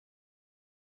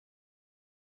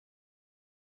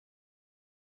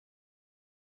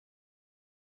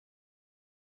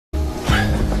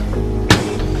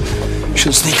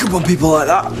Shouldn't sneak up on people like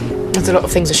that. There's a lot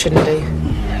of things I shouldn't do.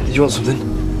 Did you want something?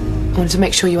 I wanted to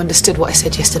make sure you understood what I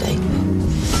said yesterday.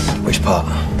 Which part?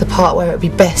 The part where it would be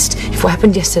best if what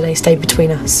happened yesterday stayed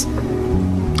between us.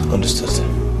 Understood.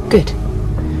 Good.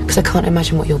 Because I can't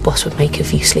imagine what your boss would make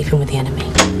of you sleeping with the enemy.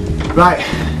 Right,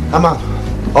 I'm on.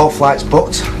 All flights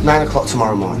booked, 9 o'clock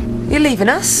tomorrow morning. You're leaving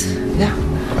us? Yeah.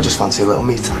 I just fancy a little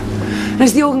me time. And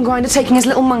is the organ grinder taking his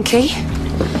little monkey?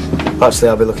 Actually,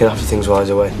 I'll be looking after things while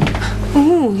he's away.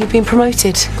 Ooh, you've been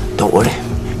promoted. Don't worry,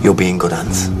 you'll be in good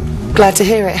hands. Glad to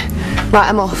hear it. Right,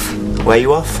 I'm off. Where are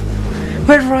you off?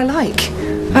 Wherever I like. I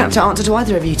don't have to answer to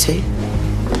either of you two.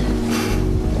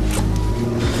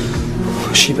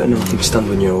 She better know how things stand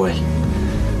when you're away.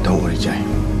 Don't worry, Jay.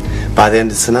 By the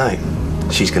end of tonight,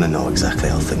 she's going to know exactly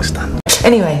how things stand.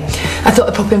 Anyway, I thought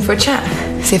I'd pop in for a chat.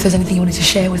 See if there's anything you wanted to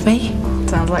share with me.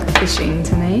 Sounds like fishing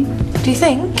to me. Do you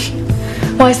think?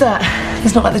 Why is that?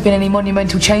 It's not like there's been any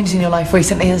monumental changes in your life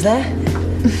recently, is there?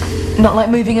 Not like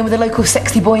moving in with a local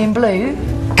sexy boy in blue?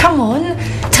 Come on,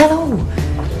 tell all.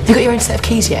 Have you got your own set of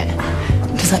keys yet?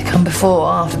 Does that come before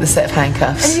or after the set of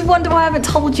handcuffs? And you wonder why I haven't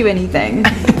told you anything.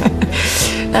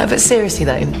 No, but seriously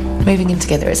though, moving in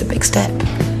together is a big step.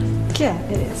 Yeah,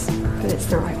 it is. But it's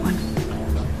the right one.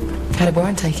 How did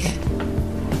Warren take it?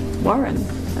 Warren?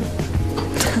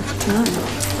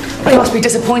 Well, he must be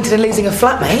disappointed in losing a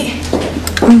flatmate.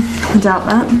 I doubt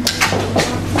that.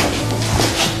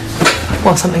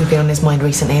 Well, something's been on his mind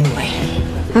recently anyway.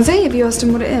 Has he? Have you asked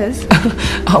him what it is?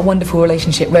 Our wonderful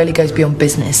relationship rarely goes beyond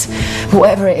business. But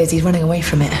whatever it is, he's running away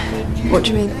from it. What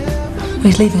do you mean? Well,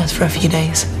 he's leaving us for a few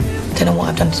days. Don't know what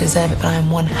I've done to deserve it, but I am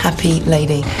one happy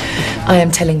lady. I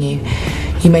am telling you,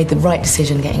 you made the right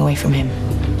decision getting away from him.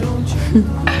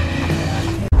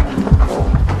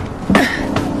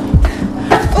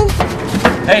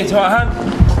 Hey, do you want a hand?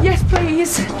 Yes,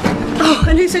 please. Oh,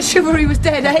 and who said chivalry was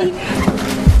dead, eh?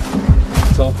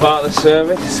 It's all part of the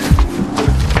service.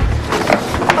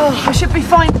 Oh, I should be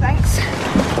fine, thanks.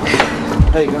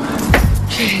 There you go.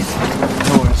 Cheers.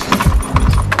 No worries.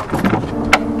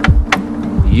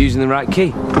 You using the right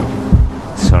key?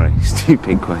 Sorry,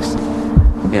 stupid question.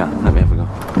 Yeah, let me have a go.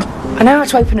 I know how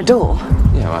to open a door.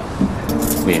 Yeah, well,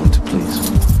 we aim to please.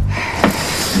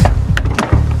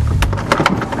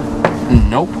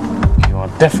 Nope. You are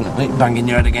definitely banging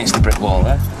your head against the brick wall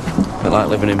there. A bit like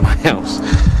living in my house.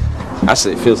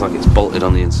 Actually, it feels like it's bolted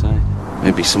on the inside.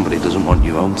 Maybe somebody doesn't want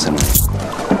you home tonight.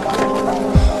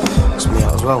 It's me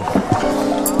out as well.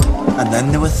 And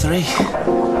then there were 3.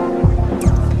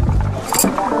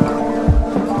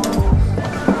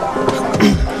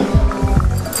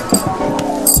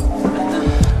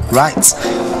 Right.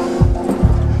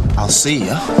 I'll see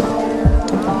you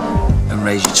and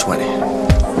raise you 20.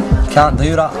 Can't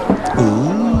do that.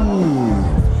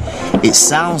 Ooh. It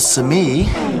sounds to me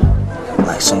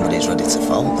like somebody's ready to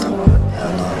fold.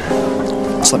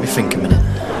 Just let me think a minute.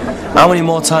 How many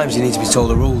more times do you need to be told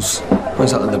the rules? Not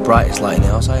exactly the brightest light in the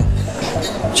house, are you?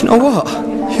 Do you know what?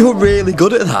 You're really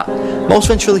good at that. Most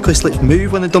ventriloquist lips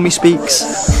move when the dummy speaks.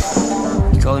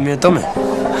 You calling me a dummy?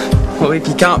 Well, if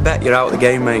you can't bet, you're out of the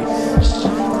game, mate.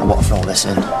 I want to throw this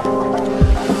in.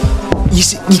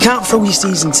 You can't throw your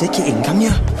season ticket in, can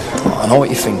you? Oh, I know what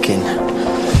you're thinking.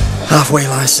 Halfway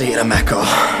line seat in a Mecca.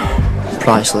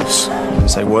 Priceless. I wouldn't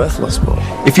say worthless, but...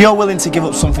 If you're willing to give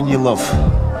up something you love,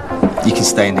 you can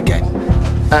stay in the game.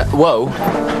 Whoa.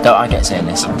 Don't I get saying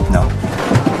this? No.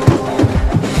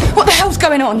 What the hell's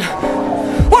going on?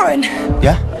 Warren!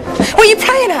 Yeah? What are you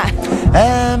playing at?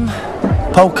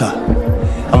 Poker.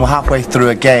 And we're halfway through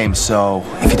a game, so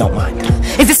if you don't mind.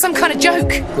 Is this some kind of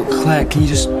joke? Look, Claire, can you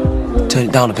just turn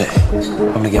it down a bit?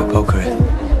 I'm gonna get a poker here.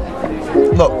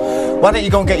 Look, why don't you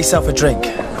go and get yourself a drink,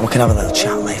 and we can have a little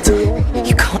chat later.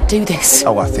 You can't do this.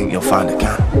 Oh, I think you'll find I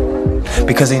can.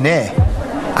 Because in here,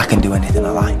 I can do anything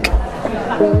I like.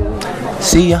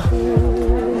 See ya.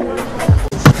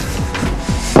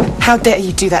 How dare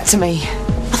you do that to me?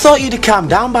 I thought you'd have calmed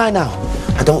down by now.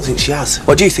 I don't think she has.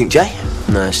 What do you think, Jay?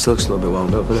 Nah, she still looks a little bit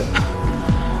wound up, doesn't it?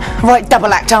 Right,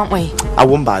 double act, aren't we? I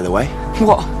won, by the way.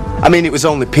 What? I mean, it was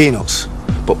only peanuts,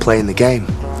 but playing the game,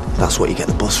 that's what you get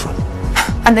the buzz from.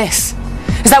 And this?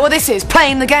 Is that what this is?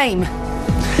 Playing the game?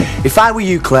 If I were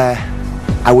you, Claire,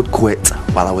 I would quit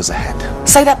while I was ahead.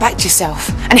 Say that back to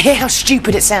yourself and hear how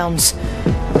stupid it sounds.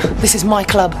 This is my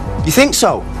club. You think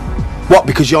so? What,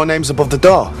 because your name's above the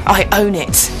door? I own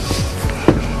it.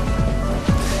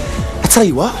 I tell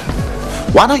you what,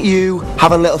 why don't you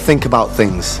have a little think about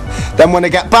things? Then when I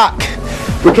get back,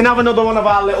 we can have another one of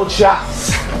our little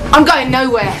chats. I'm going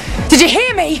nowhere. Did you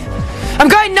hear me? I'm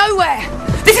going nowhere.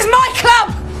 This is my